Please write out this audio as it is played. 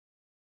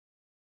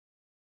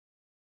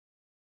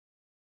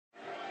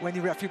when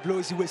the referee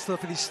blows the whistle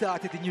for the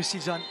start of the new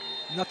season.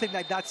 Nothing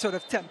like that sort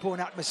of tempo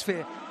and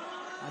atmosphere.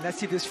 And let's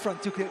see if this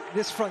front two can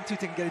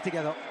get it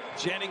together.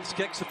 Jennings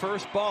kicks the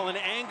first ball in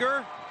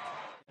anger.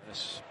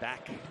 This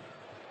back. And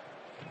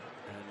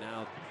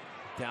now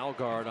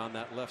Dalgard on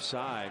that left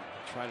side.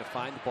 Trying to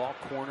find the ball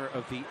corner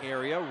of the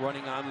area.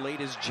 Running on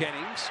late is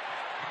Jennings.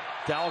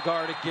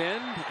 Dalgard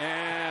again.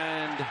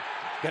 And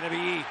going to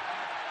be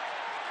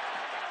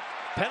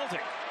penalty.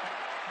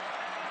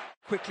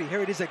 Quickly,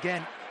 here it is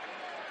again.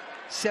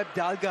 Seb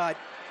Dalgard.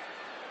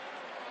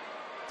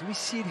 Do we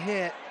see it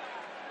here?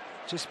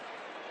 Just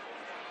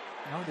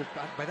no,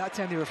 by that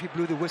time the referee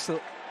blew the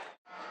whistle.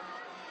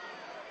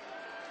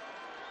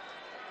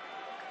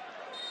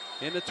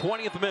 In the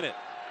 20th minute,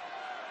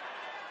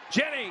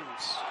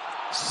 Jennings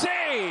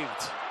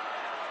saved.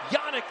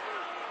 Yannick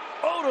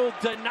Odell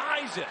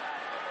denies it.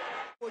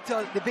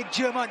 The big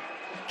German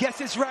gets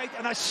it right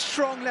and a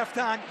strong left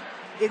hand.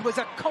 It was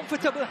a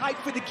comfortable height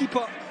for the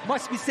keeper,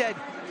 must be said.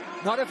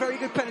 Not a very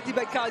good penalty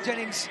by Carl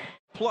Jennings.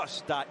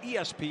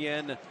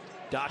 Plus.espn.com.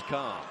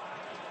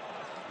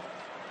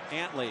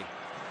 Antley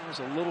has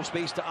a little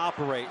space to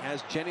operate,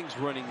 has Jennings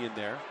running in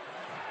there.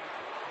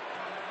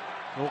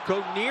 Will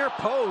go near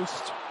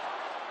post.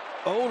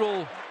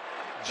 Odell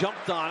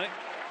jumped on it.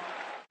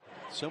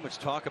 So much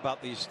talk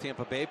about these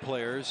Tampa Bay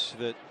players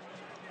that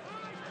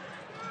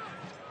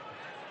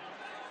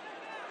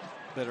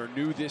are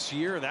new this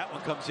year. That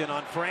one comes in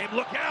on frame.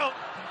 Look out!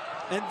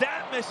 And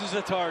that misses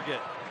a target.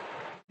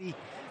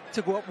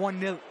 To go up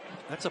 1-0.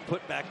 That's a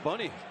putback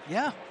bunny.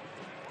 Yeah.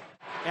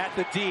 At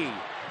the D.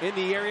 In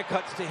the area,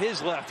 cuts to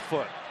his left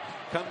foot.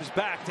 Comes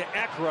back to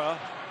Ekra.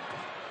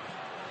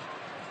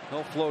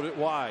 He'll float it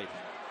wide.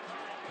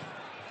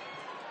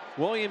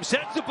 Williams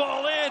sends the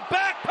ball in.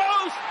 Back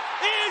post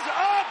is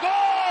a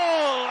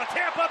goal!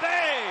 Tampa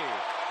Bay!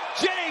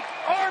 Jake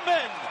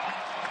Arman!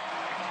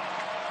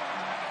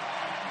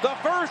 The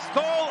first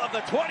goal of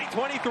the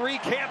 2023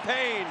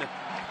 campaign.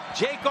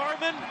 Jake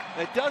Arman,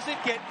 it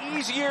doesn't get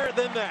easier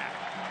than that.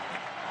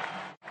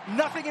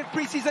 Nothing in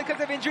preseason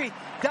because of injury.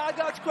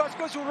 Dalgard's cross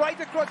goes right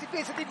across the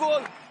face of the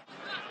goal.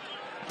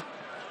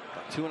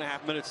 About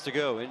 2.5 minutes to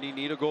go. Indy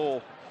need a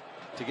goal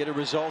to get a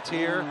result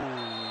here.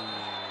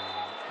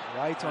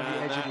 Right on the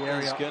edge of the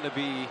area. It's going to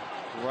be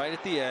right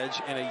at the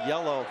edge, and a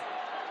yellow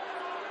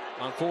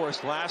on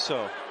Forrest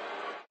Lasso.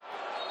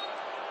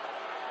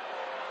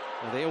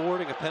 Are they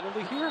awarding a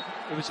penalty here?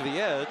 It was to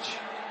the edge.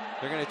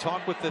 They're going to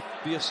talk with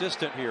the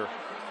assistant here.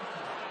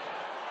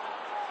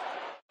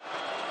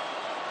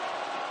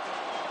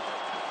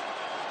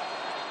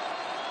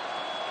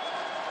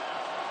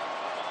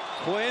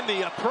 Quinn,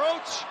 the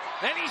approach,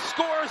 and he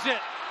scores it.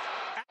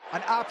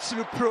 An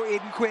absolute pro,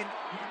 Aiden Quinn.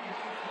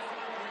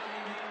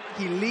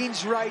 He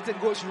leans right and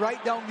goes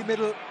right down the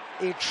middle.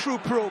 A true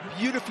pro,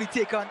 beautifully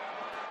taken.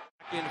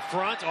 In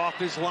front, off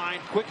his line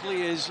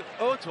quickly is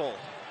Otel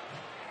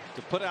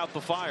to put out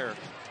the fire,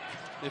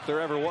 if there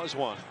ever was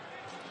one.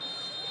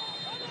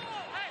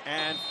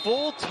 And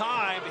full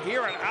time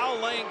here at Al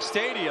Lang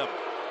Stadium.